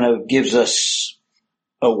that kind of gives us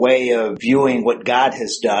a way of viewing what God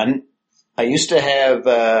has done. I used to have,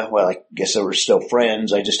 I guess they were still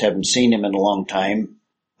friends. I just haven't seen him in a long time.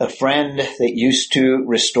 A friend that used to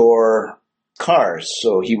restore cars.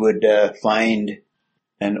 So he would find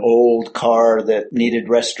an old car that needed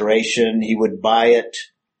restoration. He would buy it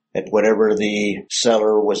at whatever the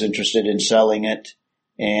seller was interested in selling it.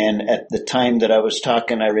 And at the time that I was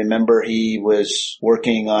talking, I remember he was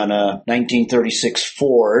working on a 1936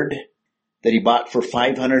 Ford that he bought for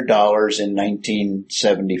 $500 in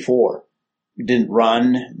 1974. It didn't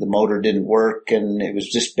run, the motor didn't work, and it was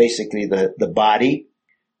just basically the body.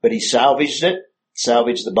 But he salvaged it,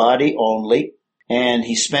 salvaged the body only, and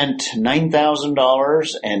he spent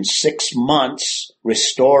 $9,000 and 6 months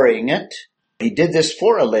restoring it. He did this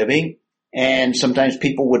for a living. And sometimes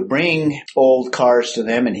people would bring old cars to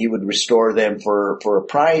them and he would restore them for a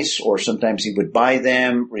price, or sometimes he would buy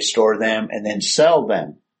them, restore them, and then sell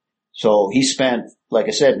them. So he spent, like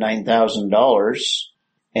I said, $9,000.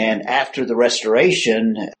 And after the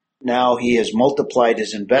restoration, now he has multiplied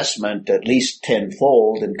his investment at least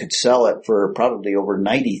tenfold and could sell it for probably over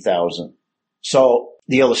 $90,000. So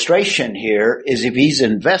the illustration here is if he's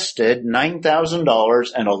invested $9,000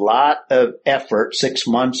 and a lot of effort, 6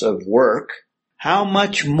 months of work, how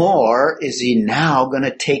much more is he now going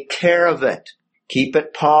to take care of it? Keep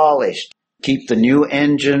it polished, keep the new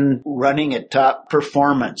engine running at top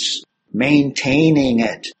performance, maintaining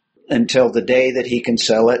it until the day that he can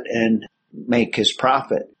sell it and make his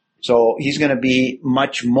profit. So he's going to be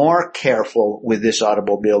much more careful with this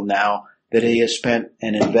automobile now that he has spent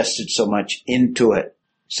and invested so much into it.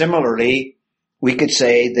 Similarly, we could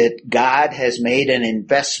say that God has made an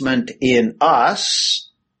investment in us,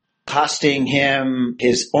 costing him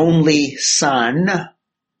his only Son,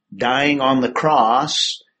 dying on the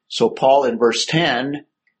cross. So Paul in verse 10,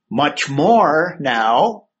 much more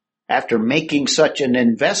now, after making such an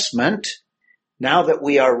investment, now that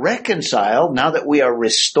we are reconciled, now that we are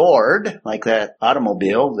restored, like that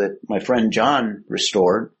automobile that my friend John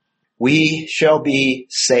restored, we shall be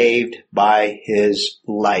saved by his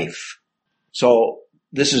life. So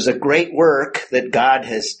this is a great work that God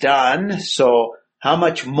has done. So how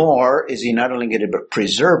much more is he not only going to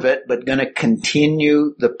preserve it, but going to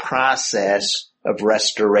continue the process of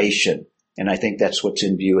restoration? And I think that's what's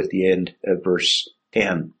in view at the end of verse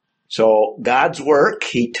 10. So God's work,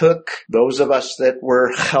 he took those of us that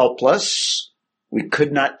were helpless. We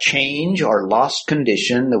could not change our lost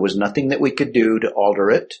condition. There was nothing that we could do to alter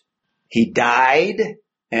it. He died,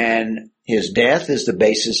 and his death is the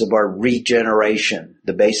basis of our regeneration,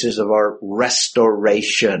 the basis of our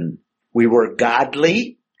restoration. We were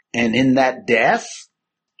godly, and in that death,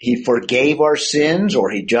 he forgave our sins,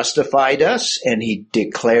 or he justified us, and he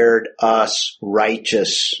declared us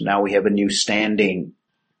righteous. Now we have a new standing.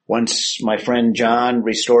 Once my friend John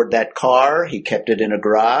restored that car, he kept it in a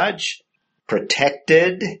garage,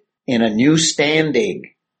 protected, in a new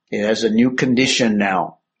standing. It has a new condition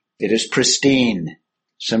now. It is pristine.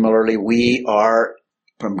 Similarly, we are,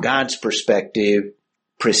 from God's perspective,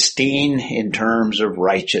 pristine in terms of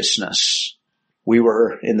righteousness. We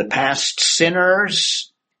were in the past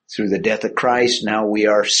sinners through the death of Christ. Now we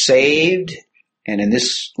are saved. And in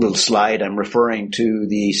this little slide, I'm referring to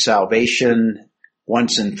the salvation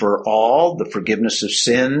once and for all, the forgiveness of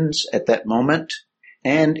sins at that moment.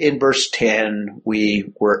 And in verse 10,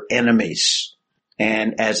 we were enemies.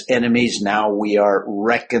 And as enemies, now we are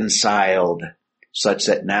reconciled, such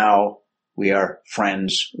that now we are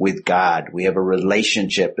friends with God. We have a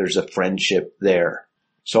relationship. There's a friendship there.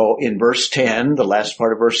 So in verse 10, the last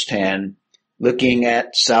part of verse 10, looking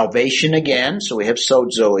at salvation again, so we have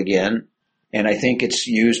sozo again, and I think it's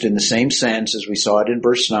used in the same sense as we saw it in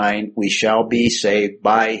verse 9, we shall be saved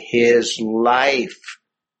by his life.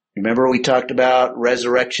 Remember we talked about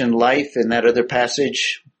resurrection life in that other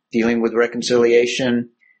passage dealing with reconciliation?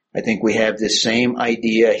 I think we have this same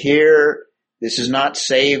idea here. This is not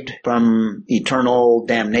saved from eternal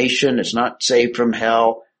damnation. It's not saved from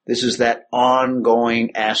hell. This is that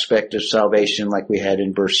ongoing aspect of salvation like we had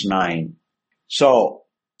in verse 9. So,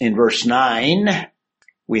 in verse 9,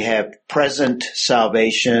 we have present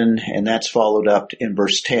salvation, and that's followed up in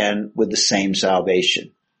verse 10 with the same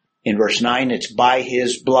salvation. In verse 9, it's by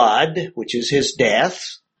his blood, which is his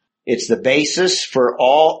death. It's the basis for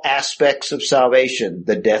all aspects of salvation,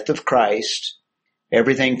 the death of Christ.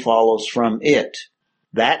 Everything follows from it.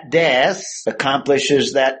 That death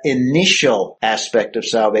accomplishes that initial aspect of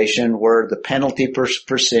salvation where the penalty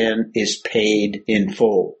for sin is paid in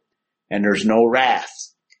full. And there's no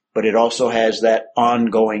wrath. But it also has that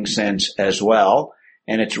ongoing sense as well.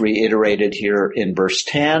 And it's reiterated here in verse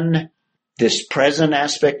 10. This present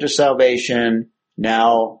aspect of salvation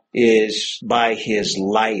now is by his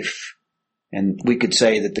life. And we could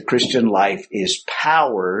say that the Christian life is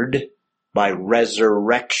powered by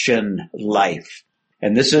resurrection life.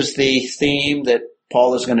 And this is the theme that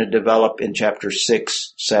Paul is going to develop in chapter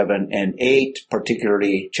 6, 7, and 8,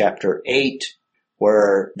 particularly chapter 8,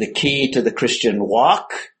 where the key to the Christian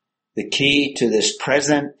walk, the key to this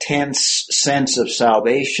present tense sense of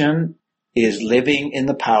salvation is living in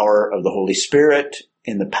the power of the Holy Spirit,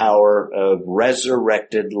 in the power of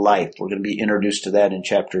resurrected life. We're going to be introduced to that in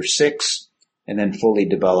chapter 6 and then fully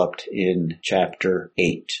developed in chapter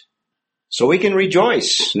 8. So we can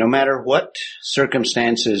rejoice no matter what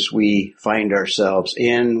circumstances we find ourselves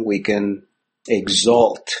in. We can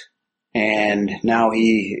exult. And now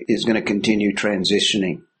he is going to continue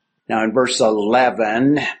transitioning. Now in verse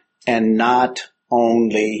 11, and not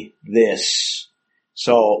only this.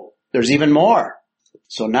 So there's even more.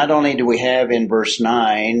 So not only do we have in verse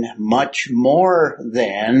 9, much more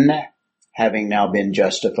than having now been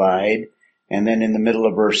justified, and then in the middle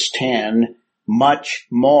of verse 10, much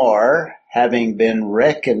more having been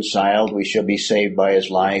reconciled, we shall be saved by his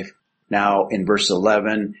life. Now in verse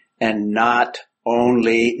 11, and not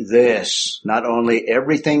only this, not only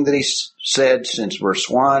everything that he said since verse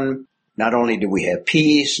 1, not only do we have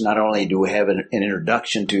peace, not only do we have an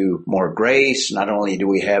introduction to more grace, not only do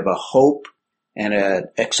we have a hope and an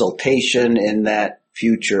exultation in that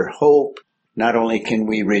future hope, not only can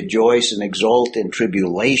we rejoice and exult in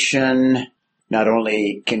tribulation, not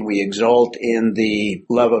only can we exult in the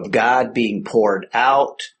love of God being poured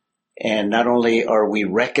out, and not only are we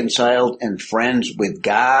reconciled and friends with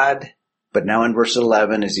God, but now in verse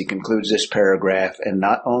 11 as he concludes this paragraph, and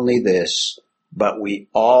not only this, but we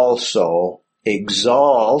also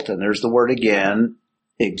exalt, and there's the word again,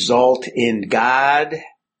 exalt in God,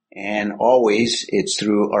 and always it's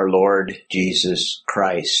through our Lord Jesus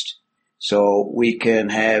Christ. So we can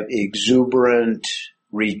have exuberant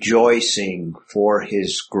rejoicing for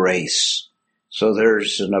his grace. So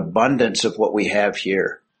there's an abundance of what we have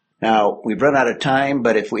here. Now, we've run out of time,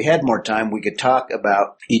 but if we had more time, we could talk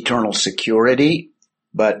about eternal security.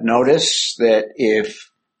 But notice that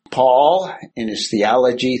if Paul, in his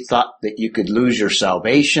theology, thought that you could lose your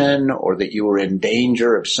salvation or that you were in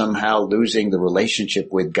danger of somehow losing the relationship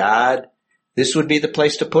with God, this would be the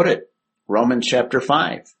place to put it, Romans chapter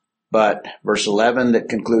 5. But verse 11 that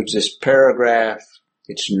concludes this paragraph,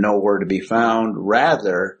 it's nowhere to be found.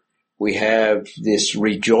 Rather, we have this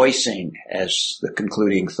rejoicing as the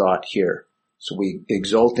concluding thought here. So we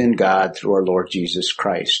exult in God through our Lord Jesus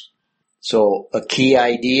Christ. So a key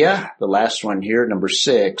idea, the last one here, number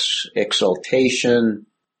 6, exaltation.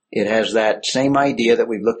 It has that same idea that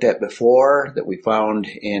we've looked at before, that we found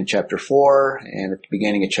in chapter 4 and at the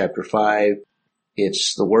beginning of chapter 5.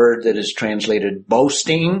 It's the word that is translated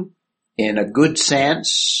boasting in a good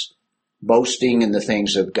sense, boasting in the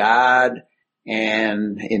things of God,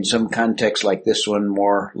 and in some contexts like this one,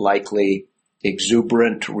 more likely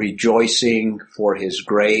exuberant rejoicing for his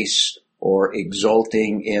grace, or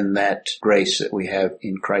exulting in that grace that we have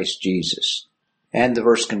in Christ Jesus. And the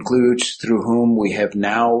verse concludes, through whom we have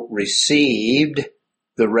now received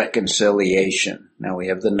the reconciliation. Now we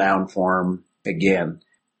have the noun form again.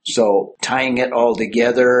 So tying it all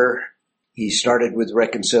together, he started with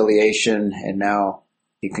reconciliation, and now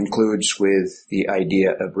he concludes with the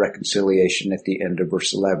idea of reconciliation at the end of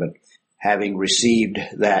verse 11, having received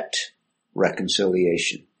that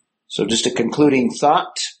reconciliation. So just a concluding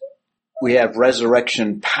thought. We have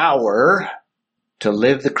resurrection power to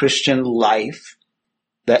live the Christian life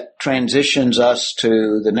that transitions us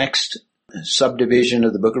to the next subdivision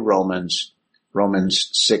of the book of Romans, Romans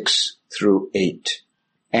 6 through 8.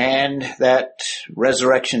 And that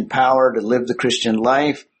resurrection power to live the Christian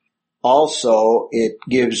life, also it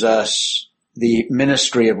gives us the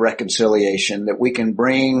ministry of reconciliation, that we can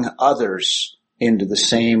bring others into the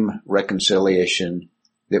same reconciliation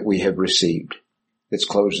that we have received. Let's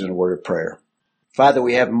close in a word of prayer. Father,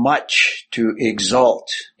 we have much to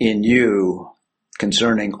exalt in you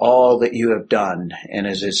concerning all that you have done. And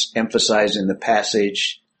as is emphasized in the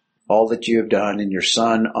passage, all that you have done in your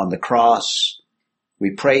Son on the cross,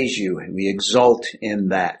 we praise you and we exult in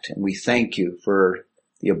that. And we thank you for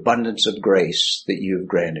the abundance of grace that you have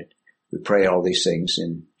granted. We pray all these things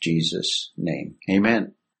in Jesus' name.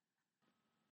 Amen.